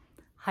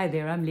Hi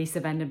there, I'm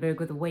Lisa Vandenberg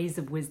with Ways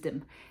of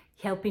Wisdom,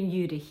 helping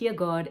you to hear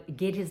God,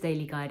 get His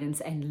daily guidance,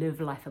 and live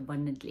life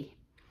abundantly.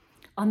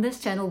 On this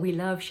channel, we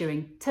love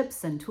sharing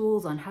tips and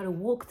tools on how to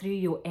walk through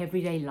your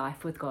everyday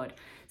life with God.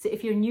 So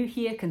if you're new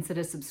here,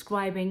 consider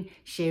subscribing,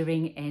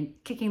 sharing, and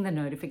clicking the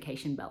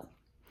notification bell.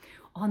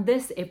 On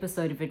this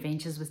episode of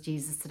Adventures with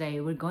Jesus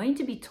today, we're going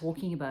to be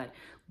talking about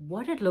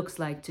what it looks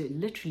like to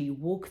literally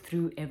walk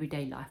through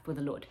everyday life with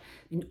the Lord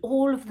in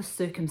all of the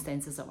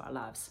circumstances of our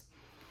lives.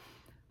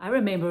 I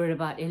remember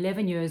about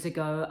 11 years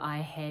ago, I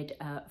had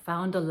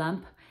found a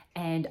lump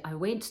and I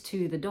went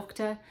to the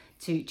doctor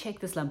to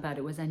check this lump out.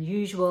 It was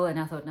unusual and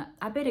I thought, no,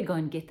 I better go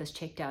and get this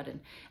checked out.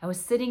 And I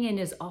was sitting in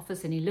his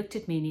office and he looked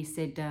at me and he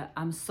said,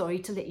 I'm sorry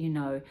to let you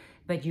know,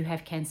 but you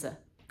have cancer.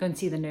 Go and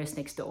see the nurse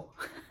next door.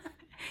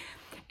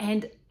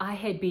 And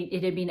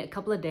it had been a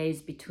couple of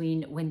days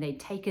between when they'd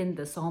taken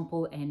the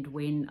sample and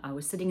when I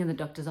was sitting in the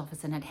doctor's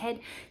office, and I'd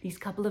had these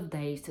couple of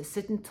days to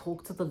sit and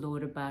talk to the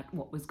Lord about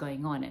what was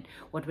going on and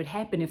what would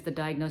happen if the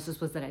diagnosis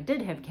was that I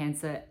did have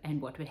cancer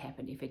and what would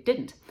happen if it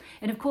didn't.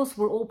 And of course,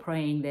 we're all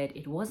praying that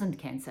it wasn't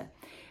cancer,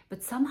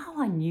 but somehow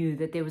I knew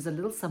that there was a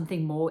little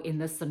something more in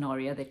this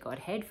scenario that God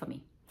had for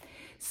me.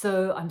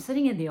 So I'm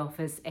sitting in the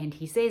office and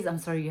he says, I'm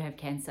sorry you have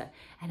cancer.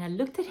 And I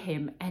looked at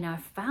him and I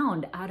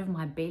found out of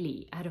my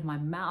belly, out of my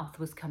mouth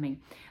was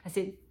coming. I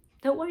said,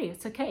 don't worry,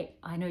 it's okay.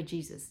 I know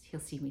Jesus, he'll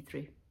see me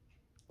through.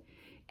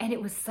 And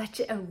it was such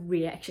a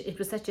reaction. It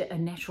was such a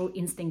natural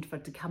instinct for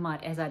it to come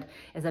out as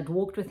I'd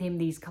walked with him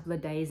these couple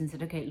of days and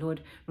said, okay, Lord,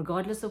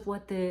 regardless of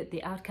what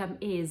the outcome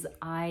is,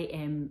 I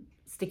am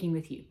sticking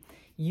with you.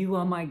 You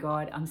are my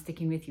God. I'm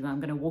sticking with you. I'm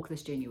going to walk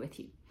this journey with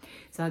you.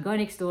 So I go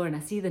next door and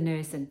I see the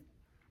nurse, and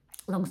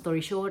long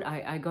story short,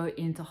 I go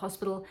into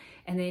hospital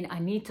and then I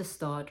need to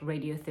start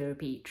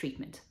radiotherapy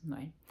treatment,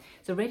 right?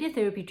 So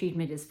radiotherapy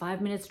treatment is 5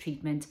 minutes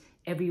treatment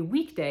every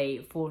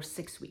weekday for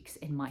 6 weeks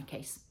in my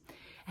case.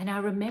 And I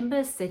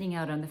remember setting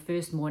out on the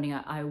first morning.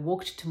 I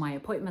walked to my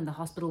appointment. The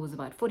hospital was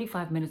about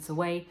 45 minutes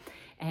away.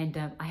 And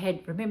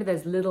remember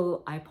those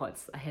little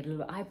iPods? I had a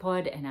little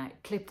iPod and I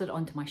clipped it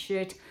onto my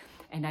shirt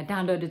and I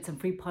downloaded some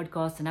free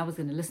podcasts and I was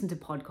going to listen to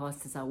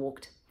podcasts as I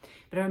walked.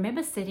 But I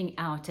remember setting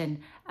out, and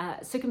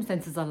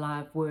circumstances in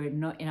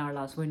our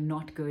lives were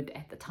not good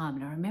at the time.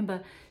 And I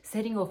remember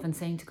setting off and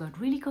saying to God,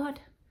 really,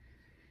 God,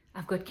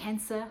 I've got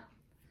cancer.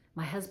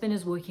 My husband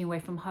is working away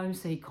from home,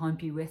 so he can't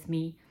be with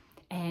me.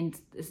 And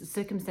the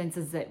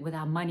circumstances that with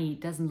our money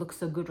doesn't look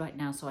so good right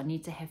now, so I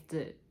need to have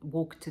to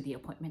walk to the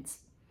appointments.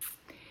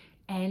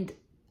 And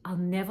I'll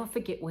never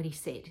forget what he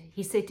said.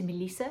 He said to me,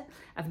 Lisa,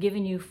 I've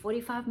given you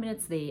 45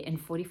 minutes there and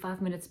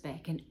 45 minutes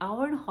back, an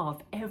hour and a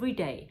half every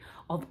day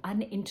of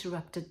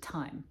uninterrupted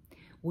time.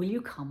 Will you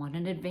come on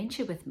an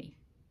adventure with me?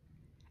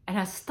 And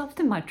I stopped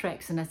in my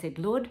tracks and I said,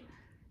 Lord,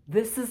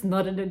 this is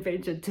not an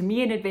adventure. To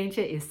me, an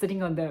adventure is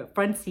sitting on the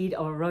front seat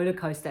of a roller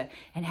coaster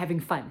and having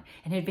fun.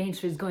 An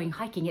adventure is going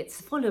hiking. It's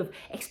full of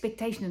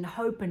expectation and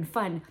hope and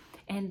fun.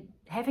 And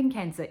having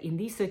cancer in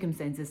these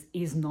circumstances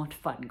is not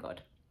fun,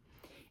 God.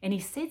 And he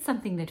said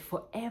something that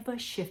forever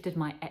shifted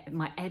my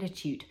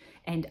attitude.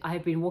 And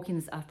I've been walking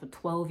this out for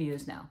 12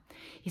 years now.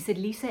 He said,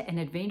 Lisa, an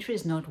adventure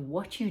is not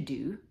what you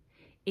do,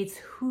 it's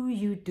who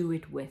you do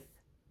it with.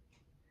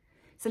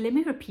 So let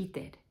me repeat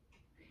that.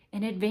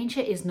 An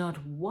adventure is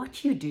not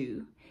what you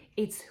do,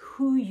 it's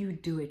who you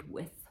do it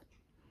with.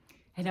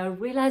 And I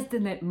realized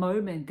in that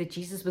moment that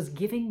Jesus was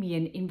giving me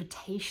an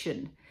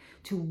invitation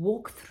to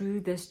walk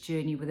through this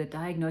journey with a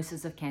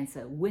diagnosis of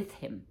cancer with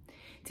him,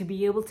 to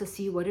be able to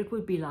see what it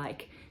would be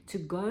like to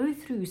go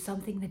through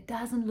something that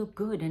doesn't look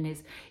good and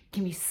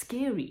can be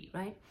scary,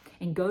 right?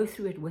 And go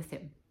through it with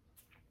him.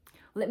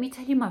 Well, let me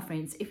tell you, my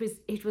friends,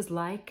 it was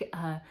like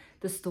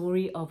the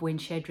story of when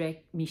Shadrach,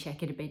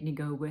 Meshach, and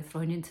Abednego were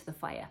thrown into the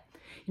fire.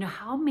 You know,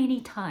 how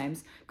many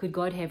times could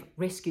God have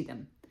rescued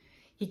them?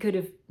 He could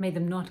have made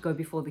them not go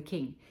before the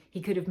king.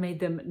 He could have made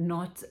them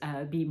not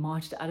be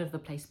marched out of the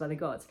place by the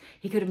gods.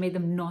 He could have made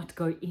them not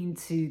go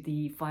into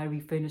the fiery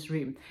furnace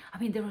room. I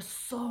mean, there are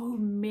so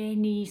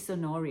many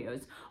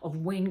scenarios of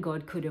when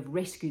God could have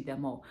rescued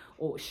them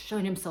or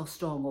shown himself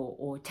strong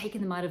or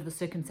taken them out of the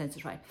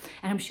circumstances, right?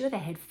 And I'm sure they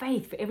had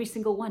faith for every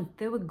single one.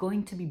 They were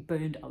going to be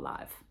burned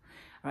alive,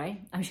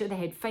 right? I'm sure they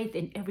had faith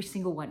in every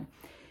single one.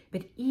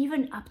 But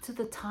even up to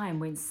the time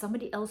when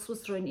somebody else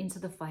was thrown into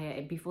the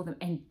fire before them,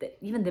 and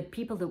even the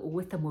people that were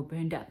with them were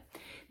burned up,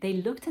 they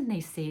looked and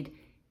they said,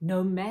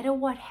 no matter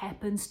what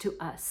happens to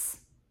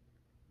us,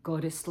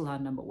 God is still our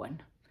number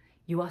one.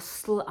 You are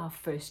still our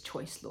first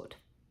choice, Lord.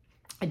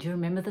 And do you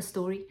remember the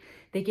story?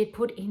 They get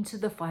put into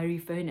the fiery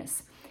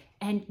furnace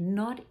and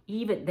not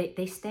even,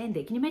 they stand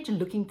there. Can you imagine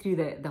looking through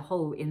the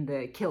hole in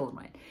the kiln,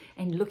 right?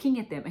 And looking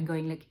at them and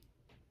going like,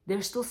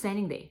 they're still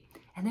standing there.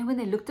 And then when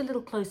they looked a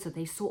little closer,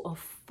 they saw a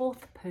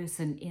fourth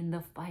person in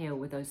the fire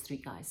with those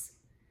three guys.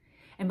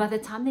 And by the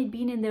time they'd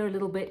been in there a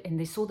little bit and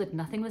they saw that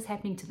nothing was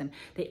happening to them,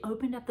 they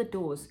opened up the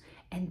doors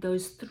and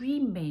those three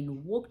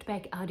men walked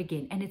back out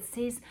again. And it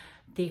says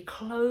their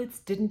clothes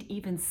didn't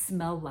even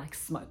smell like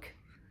smoke.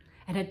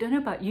 And I don't know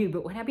about you,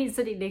 but when I've been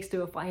sitting next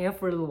to a fire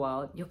for a little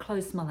while, your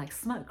clothes smell like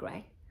smoke,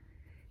 right?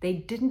 They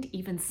didn't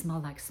even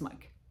smell like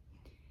smoke.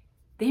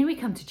 Then we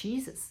come to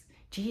Jesus.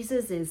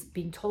 Jesus is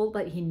being told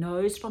that he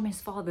knows from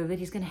his Father that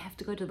he's going to have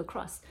to go to the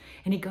cross.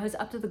 And he goes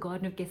up to the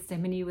Garden of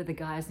Gethsemane with the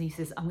guys and he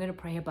says, I'm going to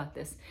pray about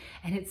this.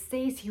 And it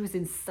says he was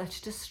in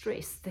such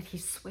distress that he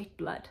sweat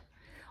blood,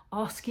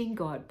 asking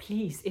God,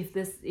 please, if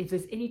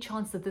there's any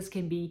chance that this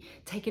can be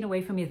taken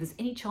away from me, if there's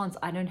any chance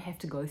I don't have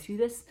to go through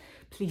this,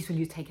 please will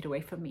you take it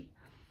away from me?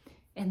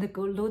 And the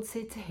Lord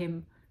said to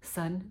him,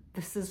 son,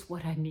 this is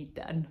what I need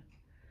done.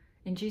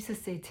 And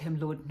Jesus said to him,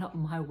 Lord, not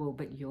my will,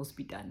 but yours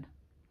be done.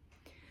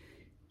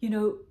 You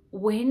know,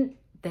 when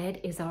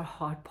that is our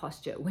heart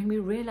posture, when we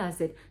realize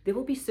that there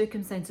will be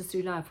circumstances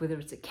through life, whether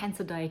it's a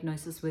cancer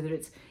diagnosis, whether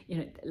it's,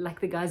 like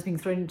the guys being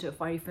thrown into a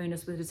fiery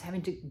furnace, whether it's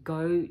having to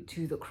go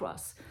to the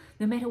cross,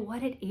 no matter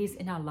what it is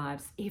in our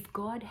lives, if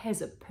God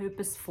has a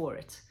purpose for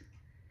it,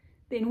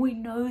 then we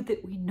know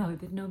that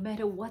no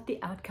matter what the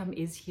outcome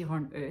is here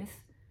on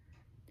earth,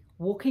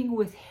 walking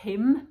with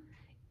him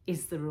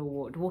is the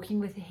reward. Walking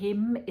with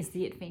him is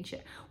the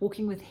adventure.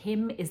 Walking with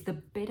him is the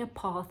better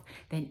path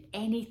than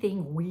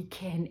anything we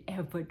can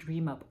ever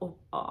dream up or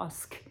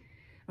ask,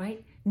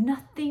 right?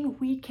 Nothing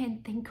we can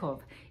think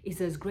of is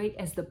as great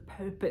as the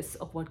purpose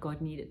of what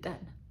God needed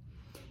done.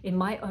 In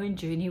my own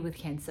journey with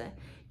cancer,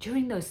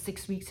 during those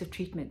 6 weeks of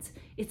treatments,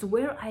 it's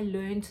where I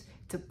learned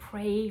to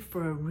pray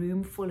for a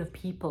room full of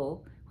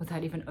people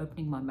without even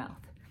opening my mouth.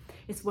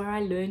 It's where I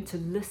learned to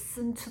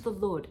listen to the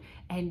Lord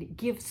and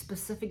give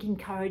specific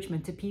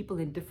encouragement to people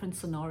in different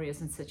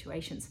scenarios and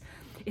situations.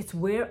 It's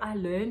where I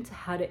learned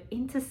how to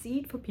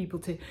intercede for people,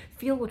 to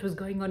feel what was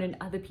going on in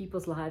other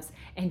people's lives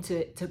and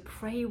to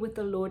pray with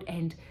the Lord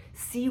and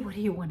see what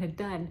he wanted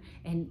done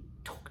and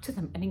talk to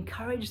them and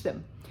encourage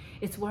them.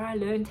 It's where I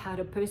learned how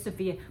to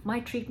persevere. My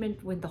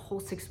treatment went the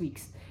whole 6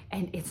 weeks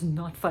and it's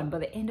not fun. By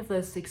the end of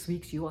those 6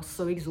 weeks, you are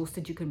so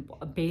exhausted, you can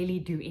barely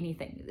do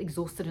anything,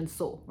 exhausted and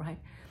sore, right?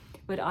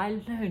 But I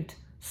learned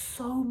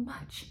so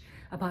much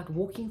about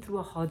walking through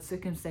a hard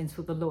circumstance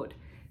with the Lord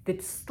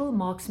that still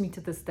marks me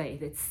to this day,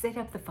 that set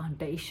up the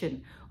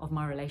foundation of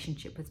my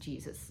relationship with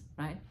Jesus,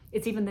 right?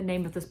 It's even the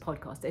name of this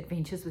podcast,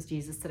 Adventures with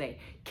Jesus Today,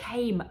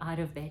 came out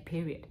of that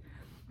period.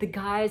 The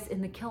guys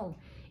in the kiln,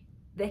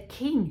 the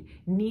king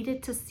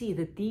needed to see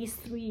that these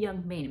 3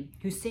 young men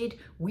who said,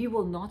 we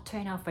will not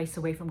turn our face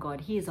away from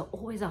God, he is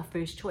always our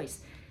first choice.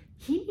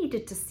 He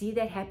needed to see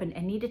that happen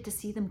and needed to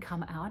see them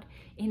come out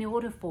in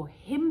order for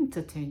him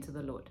to turn to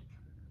the Lord.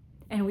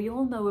 And we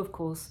all know, of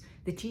course,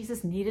 that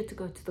Jesus needed to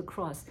go to the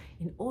cross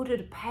in order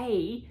to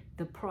pay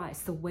the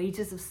price. The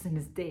wages of sin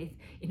is death,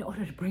 in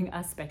order to bring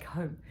us back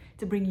home,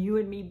 to bring you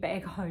and me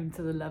back home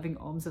to the loving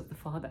arms of the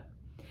Father.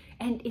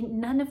 And in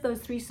none of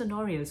those 3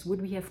 scenarios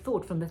would we have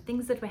thought, from the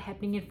things that were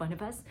happening in front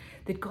of us,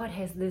 that God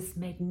has this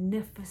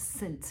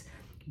magnificent,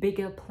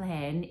 bigger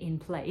plan in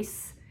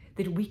place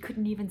that we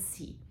couldn't even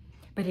see.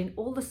 But in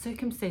all the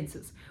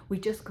circumstances, we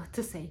just got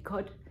to say,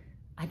 God,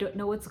 I don't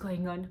know what's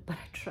going on, but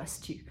I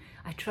trust you.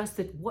 I trust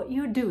that what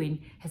you're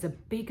doing has a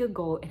bigger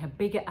goal and a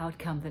bigger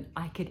outcome than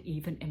I could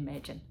even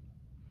imagine.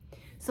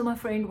 So my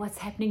friend, what's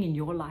happening in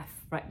your life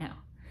right now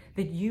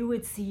that you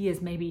would see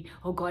as maybe,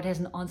 oh, God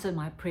hasn't answered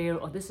my prayer,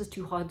 or this is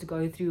too hard to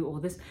go through, or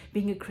this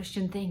being a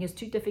Christian thing is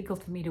too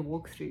difficult for me to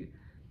walk through,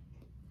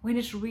 when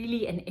it's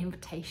really an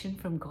invitation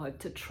from God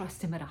to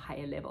trust him at a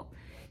higher level,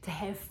 to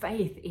have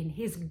faith in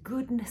his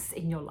goodness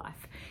in your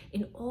life,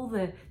 in all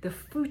the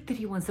fruit that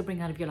he wants to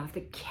bring out of your life,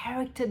 the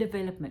character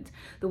development,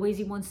 the ways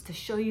he wants to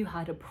show you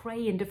how to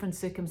pray in different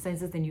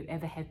circumstances than you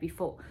ever have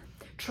before.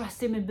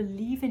 Trust him and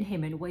believe in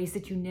him in ways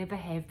that you never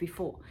have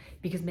before,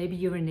 because maybe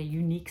you're in a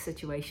unique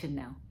situation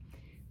now.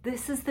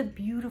 This is the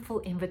beautiful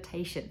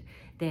invitation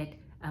that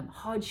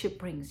hardship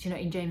brings.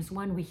 In James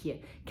 1 we hear,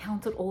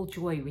 count it all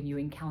joy when you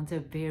encounter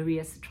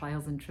various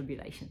trials and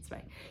tribulations,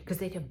 right? Because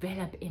they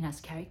develop in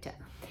us character.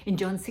 In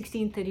John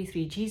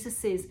 16:33, Jesus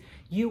says,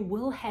 you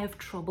will have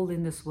trouble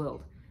in this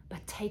world,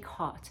 but take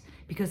heart,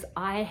 because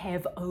I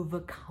have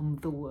overcome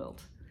the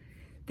world.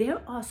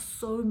 There are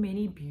so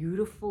many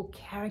beautiful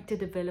character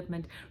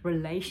development,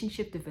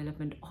 relationship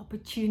development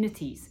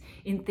opportunities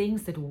in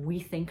things that we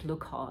think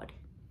look hard.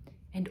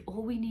 And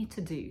all we need to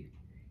do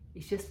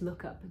is just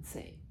look up and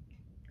say,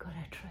 God,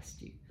 I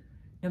trust you.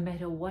 No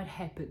matter what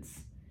happens,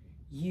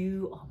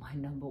 you are my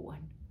number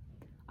one.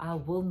 I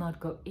will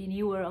not go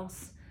anywhere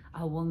else.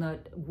 I will not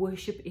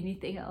worship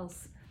anything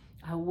else.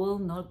 I will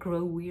not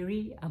grow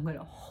weary. I'm going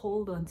to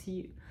hold on to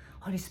you.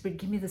 Holy Spirit,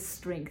 give me the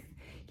strength.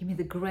 Give me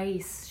the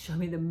grace. Show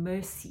me the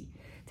mercy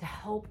to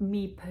help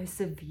me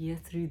persevere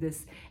through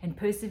this and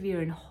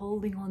persevere in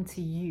holding on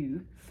to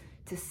you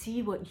to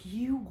see what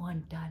you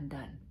want done.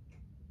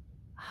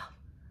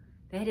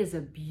 That is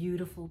a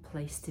beautiful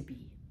place to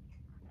be.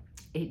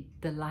 It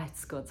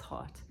delights God's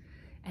heart.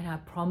 And I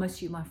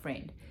promise you, my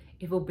friend,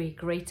 it will bear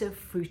greater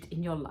fruit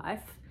in your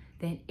life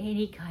than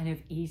any kind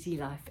of easy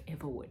life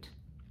ever would.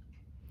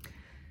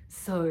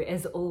 So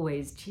as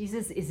always,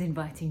 Jesus is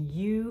inviting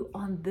you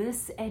on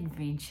this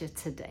adventure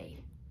today.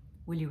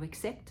 Will you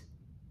accept?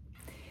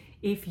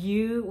 If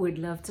you would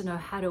love to know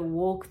how to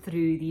walk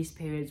through these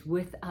periods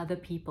with other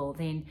people,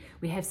 then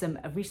we have some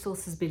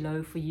resources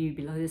below for you,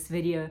 below this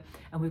video.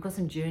 And we've got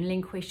some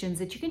journaling questions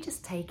that you can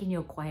just take in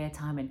your quiet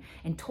time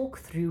and talk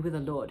through with the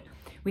Lord.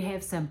 We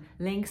have some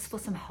links for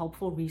some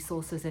helpful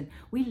resources, and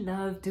we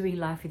love doing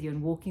life with you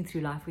and walking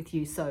through life with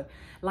you. So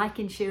like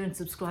and share and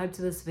subscribe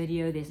to this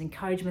video. There's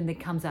encouragement that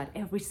comes out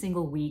every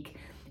single week.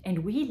 And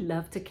we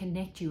love to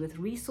connect you with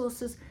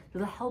resources that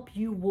will help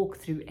you walk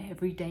through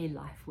everyday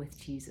life with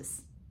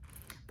Jesus.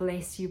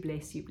 Bless you,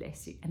 bless you,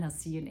 bless you. And I'll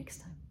see you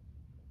next time.